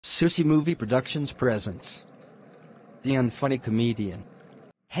Sushi Movie Productions presents The Unfunny Comedian.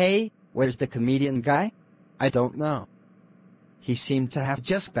 Hey, where's the comedian guy? I don't know. He seemed to have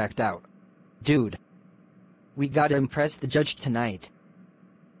just backed out. Dude, we gotta impress the judge tonight.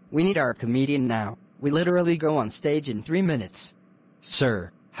 We need our comedian now. We literally go on stage in 3 minutes.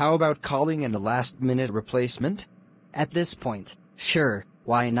 Sir, how about calling in a last-minute replacement? At this point, sure,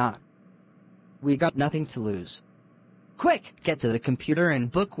 why not? We got nothing to lose. Quick, get to the computer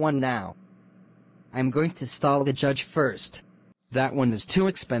and book one now. I'm going to stall the judge first. That one is too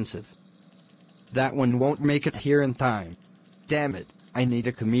expensive. That one won't make it here in time. Damn it, I need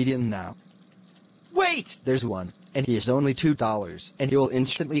a comedian now. Wait! There's one, and he is only $2, and he will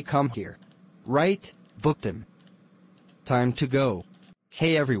instantly come here. Right? Booked him. Time to go.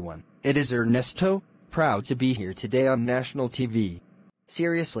 Hey everyone, it is Ernesto, proud to be here today on national TV.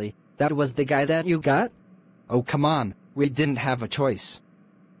 Seriously, that was the guy that you got? Oh come on, we didn't have a choice.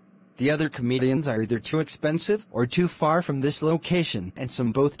 The other comedians are either too expensive or too far from this location, and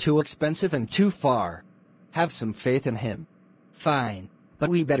some both too expensive and too far. Have some faith in him. Fine, but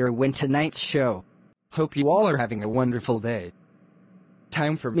we better win tonight's show. Hope you all are having a wonderful day.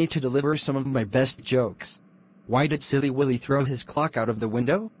 Time for me to deliver some of my best jokes. Why did Silly Willy throw his clock out of the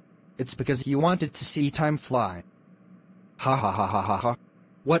window? It's because he wanted to see time fly. Ha ha ha ha ha ha.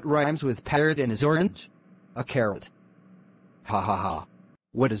 What rhymes with parrot and is orange? A carrot. Ha ha ha.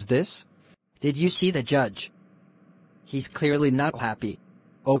 What is this? Did you see the judge? He's clearly not happy.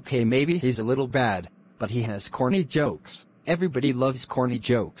 Okay, maybe he's a little bad, but he has corny jokes. Everybody loves corny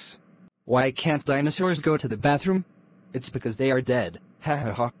jokes. Why can't dinosaurs go to the bathroom? It's because they are dead. Ha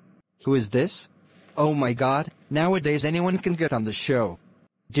ha ha. Who is this? Oh my god, nowadays anyone can get on the show.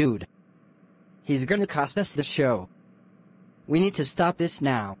 Dude. He's gonna cost us the show. We need to stop this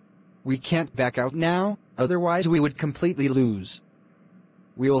now. We can't back out now, otherwise we would completely lose.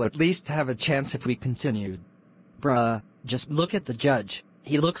 We will at least have a chance if we continued. Bruh, just look at the judge.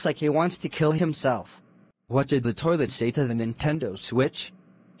 He looks like he wants to kill himself. What did the toilet say to the Nintendo Switch?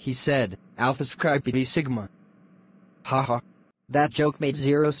 He said, Alpha Sky PD Sigma. Haha. That joke made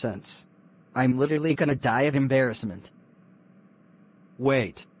 0 sense. I'm literally gonna die of embarrassment.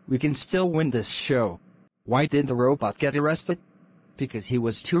 Wait, we can still win this show. Why did the robot get arrested? Because he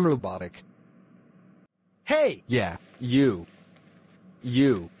was too robotic. Hey! Yeah, you.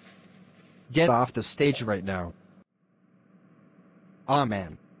 You. Get off the stage right now. Aw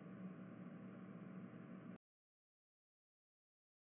man.